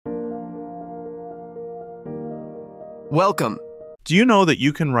Welcome. Do you know that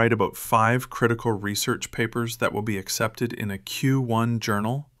you can write about 5 critical research papers that will be accepted in a Q1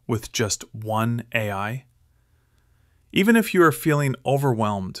 journal with just one AI? Even if you are feeling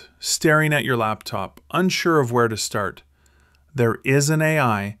overwhelmed, staring at your laptop, unsure of where to start, there is an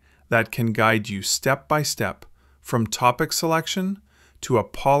AI that can guide you step by step from topic selection to a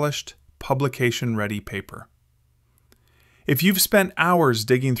polished, publication-ready paper. If you've spent hours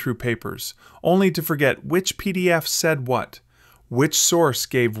digging through papers, only to forget which PDF said what, which source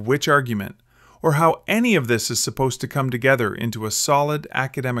gave which argument, or how any of this is supposed to come together into a solid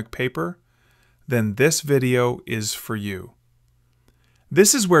academic paper, then this video is for you.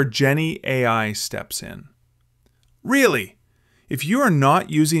 This is where Jenni AI steps in. Really, if you are not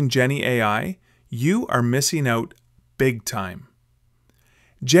using Jenni AI, you are missing out big time.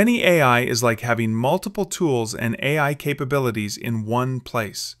 Jenni AI is like having multiple tools and AI capabilities in one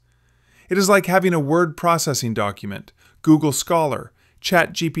place. It is like having a word processing document, Google Scholar,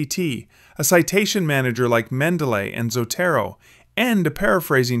 ChatGPT, a citation manager like Mendeley and Zotero, and a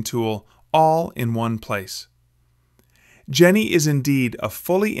paraphrasing tool all in one place. Jenni is indeed a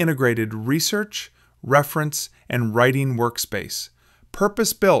fully integrated research, reference, and writing workspace,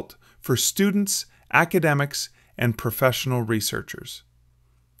 purpose-built for students, academics, and professional researchers.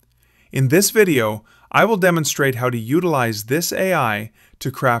 In this video, I will demonstrate how to utilize this AI to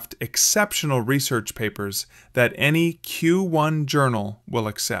craft exceptional research papers that any Q1 journal will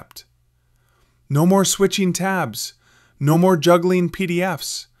accept. No more switching tabs, no more juggling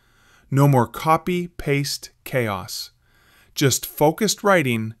PDFs, no more copy-paste chaos, just focused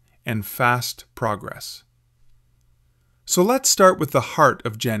writing and fast progress. So let's start with the heart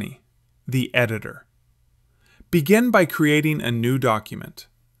of Jenni, the editor. Begin by creating a new document.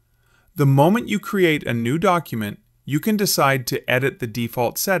 The moment you create a new document, you can decide to edit the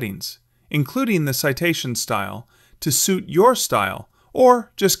default settings, including the citation style, to suit your style,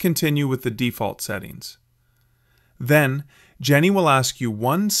 or just continue with the default settings. Then, Jenni will ask you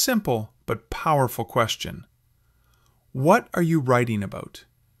one simple but powerful question. What are you writing about?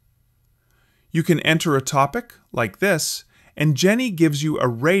 You can enter a topic, like this, and Jenni gives you a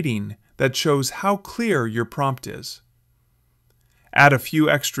rating that shows how clear your prompt is. Add a few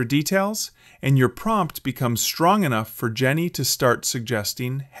extra details, and your prompt becomes strong enough for Jenni to start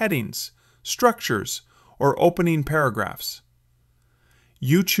suggesting headings, structures, or opening paragraphs.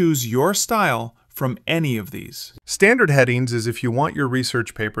 You choose your style from any of these. Standard headings is if you want your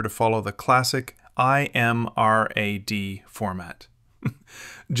research paper to follow the classic IMRAD format.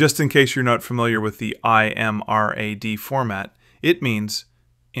 Just in case you're not familiar with the IMRAD format, it means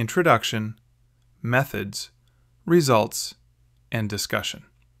introduction, methods, results, and discussion.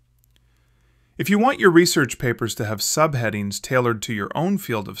 If you want your research papers to have subheadings tailored to your own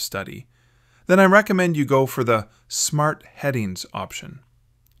field of study, then I recommend you go for the Smart Headings option.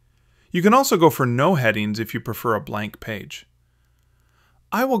 You can also go for no headings if you prefer a blank page.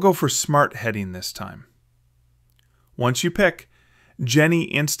 I will go for Smart Heading this time. Once you pick, Jenni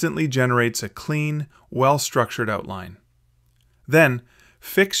instantly generates a clean, well-structured outline. Then,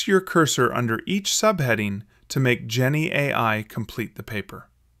 fix your cursor under each subheading to make Jenni AI complete the paper.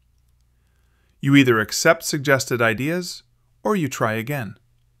 You either accept suggested ideas, or you try again.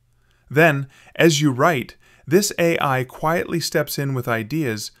 Then, as you write, this AI quietly steps in with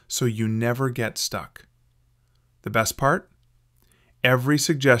ideas so you never get stuck. The best part? Every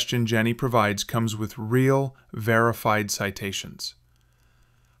suggestion Jenni provides comes with real, verified citations.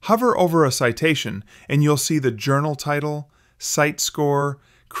 Hover over a citation and you'll see the journal title, cite score,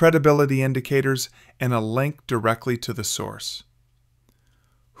 credibility indicators, and a link directly to the source.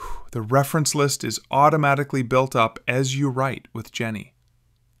 The reference list is automatically built up as you write with Jenni.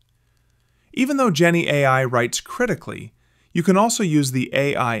 Even though Jenni AI writes critically, you can also use the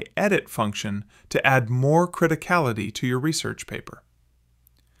AI edit function to add more criticality to your research paper.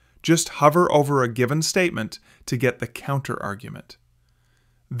 Just hover over a given statement to get the counter-argument.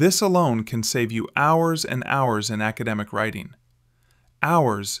 This alone can save you hours and hours in academic writing.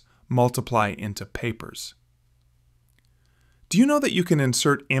 Hours multiply into papers. Do you know that you can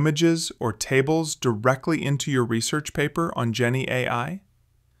insert images or tables directly into your research paper on Jenni AI?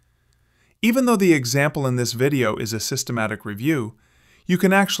 Even though the example in this video is a systematic review, you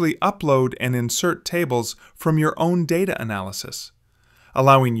can actually upload and insert tables from your own data analysis,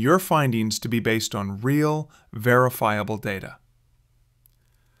 allowing your findings to be based on real, verifiable data.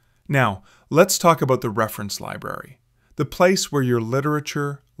 Now, let's talk about the reference library, the place where your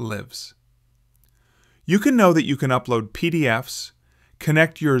literature lives. You can know that you can upload PDFs,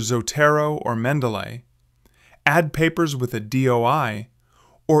 connect your Zotero or Mendeley, add papers with a DOI,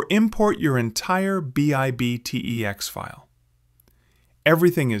 or import your entire BIBTEX file.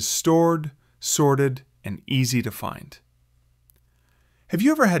 Everything is stored, sorted, and easy to find. Have you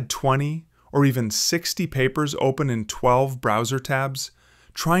ever had 20 or even 60 papers open in 12 browser tabs,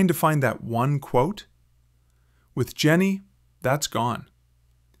 trying to find that one quote? With Jenni, that's gone.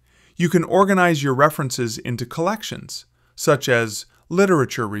 You can organize your references into collections, such as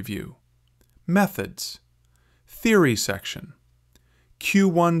literature review, methods, theory section,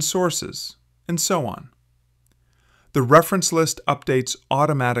 Q1 sources, and so on. The reference list updates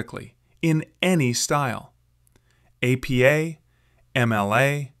automatically in any style: APA,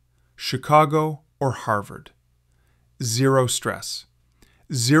 MLA, Chicago, or Harvard. Zero stress,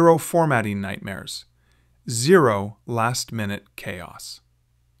 zero formatting nightmares, zero last-minute chaos.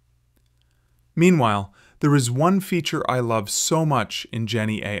 Meanwhile, there is one feature I love so much in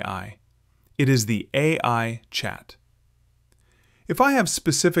Jenni AI. It is the AI chat. If I have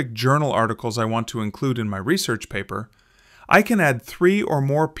specific journal articles I want to include in my research paper, I can add 3 or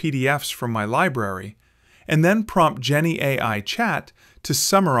more PDFs from my library and then prompt Jenni AI chat to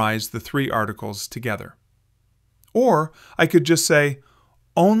summarize the 3 articles together. Or I could just say,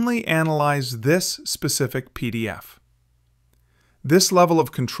 only analyze this specific PDF. This level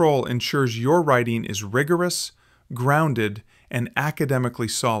of control ensures your writing is rigorous, grounded, and academically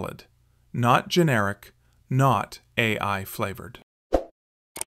solid, not generic, not AI flavored.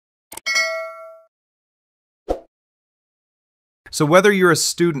 So whether you're a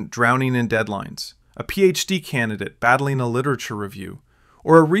student drowning in deadlines, a PhD candidate battling a literature review,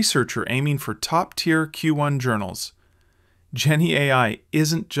 or a researcher aiming for top-tier Q1 journals, Jenni AI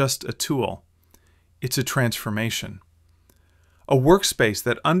isn't just a tool, it's a transformation. A workspace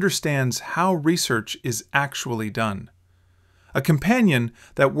that understands how research is actually done. A companion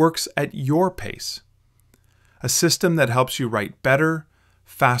that works at your pace. A system that helps you write better,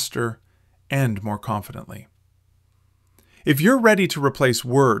 faster, and more confidently. If you're ready to replace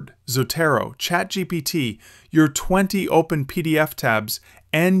Word, Zotero, ChatGPT, your 20 open PDF tabs,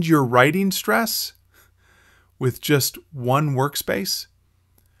 and your writing stress with just one workspace,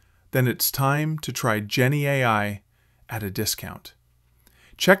 then it's time to try Jenni AI at a discount.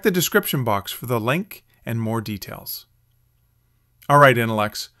 Check the description box for the link and more details. Alright,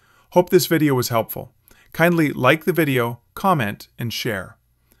 Intellects, hope this video was helpful. Kindly like the video, comment, and share.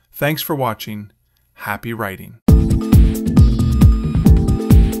 Thanks for watching. Happy writing.